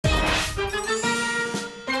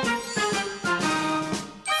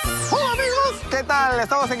Hola,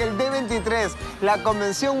 estamos en el D23, la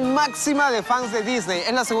convención máxima de fans de Disney.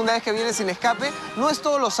 Es la segunda vez que viene sin escape. No es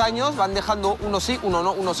todos los años, van dejando uno sí, uno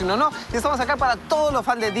no, uno sí, uno no. Y estamos acá para todos los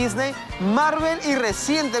fans de Disney, Marvel y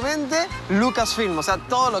recientemente Lucasfilm, o sea,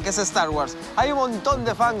 todo lo que es Star Wars. Hay un montón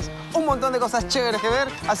de fans, un montón de cosas chéveres que ver,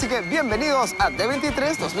 así que bienvenidos a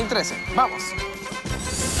D23 2013. ¡Vamos!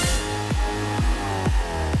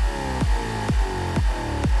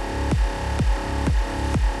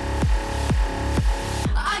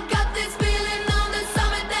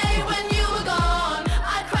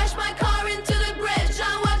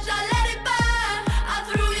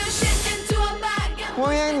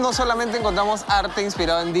 Muy bien, no solamente encontramos arte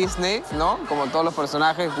inspirado en Disney, ¿no? Como todos los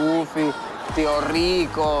personajes, Goofy, Tío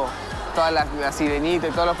Rico, toda la sirenita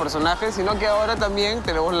y todos los personajes, sino que ahora también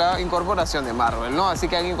tenemos la incorporación de Marvel, ¿no? Así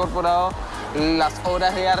que han incorporado las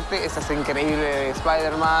obras de arte, esta es increíble, de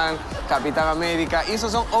Spider-Man, Capitán América, y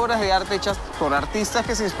esas son obras de arte hechas por artistas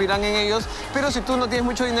que se inspiran en ellos, pero si tú no tienes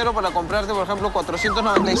mucho dinero para comprarte, por ejemplo,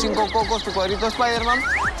 495 cocos tu cuadrito de Spider-Man,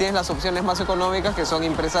 tienes las opciones más económicas que son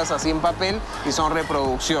impresas así en papel y son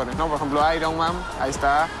reproducciones, ¿no? Por ejemplo, Iron Man, ahí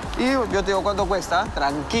está. Y yo te digo, ¿cuánto cuesta?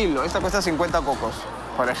 Tranquilo, esta cuesta 50 cocos,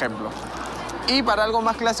 por ejemplo. Y para algo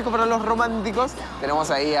más clásico, para los románticos,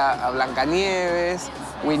 tenemos ahí a Blancanieves,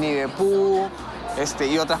 Winnie the Pooh,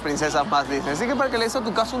 y otras princesas más Disney. Así que para que le des a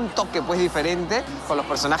tu casa un toque pues diferente con los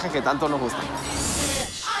personajes que tanto nos gustan.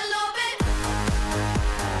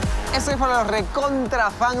 Eso es para los recontra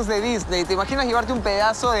fans de Disney. ¿Te imaginas llevarte un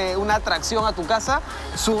pedazo de una atracción a tu casa?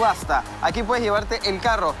 Subasta. Aquí puedes llevarte el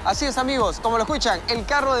carro. Así es, amigos, como lo escuchan, el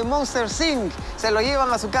carro de Monster Inc. Se lo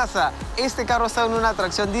llevan a su casa. Este carro está en una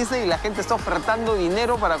atracción Disney y la gente está ofertando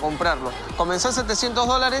dinero para comprarlo. Comenzó en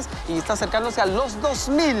 $700 y está acercándose a los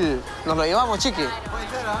 2000. Nos lo llevamos, chiqui.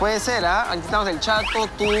 Puede ser, ¿ah? Aquí estamos el Chato,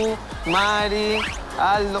 tú, Mari,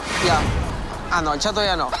 Aldo... Ya. Ah, no, el Chato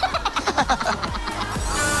ya no.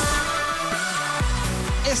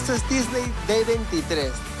 Esto es Disney D23,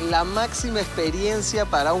 la máxima experiencia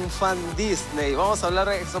para un fan Disney. Vamos a hablar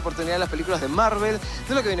en esta oportunidad de las películas de Marvel,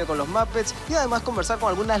 de lo que viene con los Muppets y además conversar con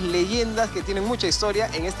algunas leyendas que tienen mucha historia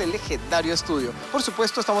en este legendario estudio. Por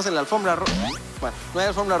supuesto, estamos en la alfombra roja. Bueno, no hay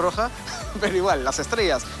alfombra roja, pero igual, las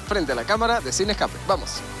estrellas frente a la cámara de Sin Escape.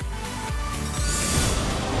 Vamos.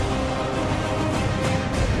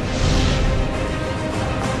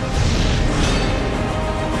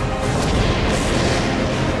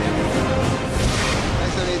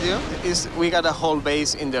 We got a whole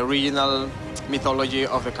base in the original mythology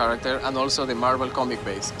of the character and also the Marvel comic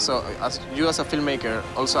base. So as a filmmaker,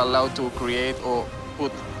 also allowed to create or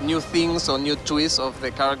put new things or new twists of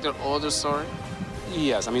the character or the story?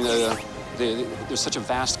 Yes, I mean, there's such a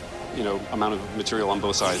vast amount of material on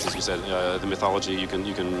both sides, as you said. The mythology you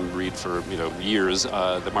can read for years.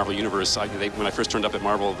 The Marvel universe. When I first turned up at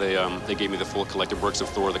Marvel, they gave me the full collected works of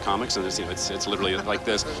Thor, the comics, and it's literally like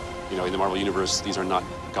this. In the Marvel universe, these are not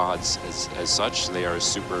gods as such. They are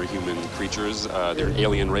superhuman creatures. They're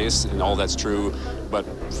alien race, and all that's true. But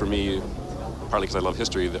for me, partly because I love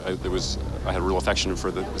history, I had a real affection for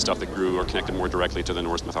the stuff that grew or connected more directly to the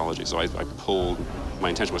Norse mythology. So my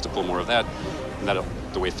intention was to pull more of that. And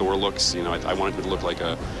the way Thor looks, I wanted it to look like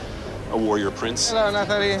a warrior prince. Hello,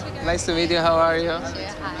 Natalie. Nice to meet you. How are you?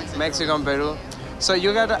 Mexico and Peru. So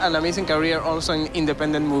you got an amazing career also in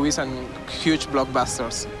independent movies and huge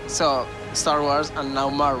blockbusters. So Star Wars and now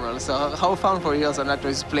Marvel. So how fun for you as an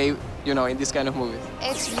actress to play, in this kind of movies?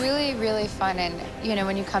 It's really, really fun. And,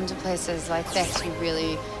 when you come to places like this, you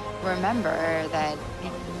really remember that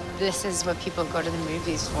this is what people go to the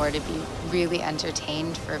movies for, to be really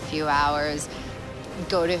entertained for a few hours,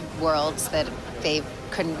 go to worlds that they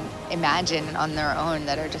couldn't imagine on their own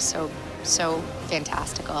that are just so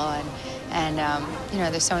fantastical. And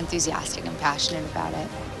they're so enthusiastic and passionate about it.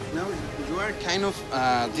 Now you are kind of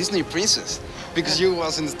a Disney princess because you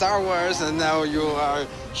was in Star Wars and now you are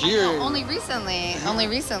here. I know, only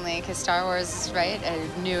recently, because Star Wars is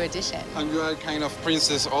a new addition. And you are kind of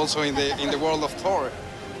princess also in the world of Thor.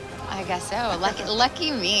 I guess so.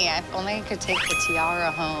 Lucky me. If only I could take the tiara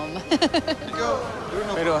home.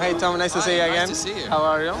 Pero hey, Tom, nice to see you again. Nice to see you. How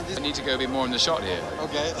are you? I need to go a bit more in the shot here.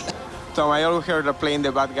 Okay. Tom, I always heard that playing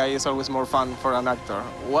the bad guy is always more fun for an actor.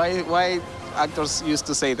 Why actors used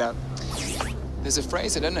to say that? There's a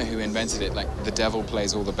phrase, I don't know who invented it, like the devil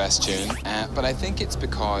plays all the best tune. But I think it's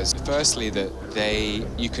because, firstly, that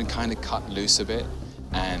you can kind of cut loose a bit,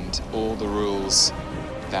 and all the rules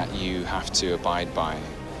that you have to abide by,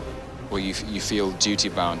 or you feel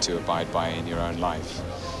duty-bound to abide by in your own life.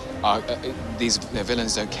 The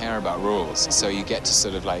villains don't care about rules, so you get to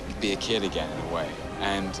sort of be a kid again in a way.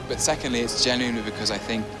 But secondly, it's genuinely because I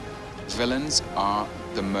think villains are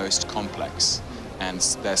the most complex, and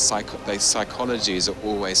their psychologies are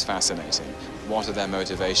always fascinating. What are their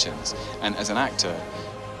motivations? And as an actor,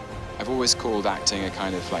 I've always called acting a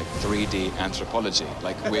kind of like 3D anthropology.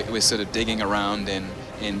 Like we're sort of digging around in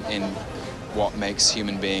what makes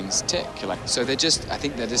human beings tick. Like, so I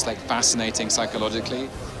think they're just like fascinating psychologically,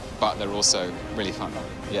 but they're also really fun.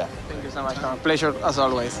 Yeah. Thank you so much, Tom. Pleasure as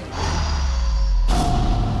always.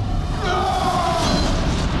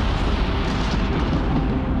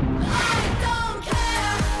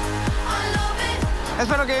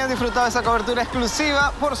 Espero que hayan disfrutado de esa cobertura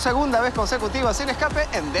exclusiva por segunda vez consecutiva sin escape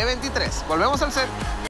en D23. Volvemos al set.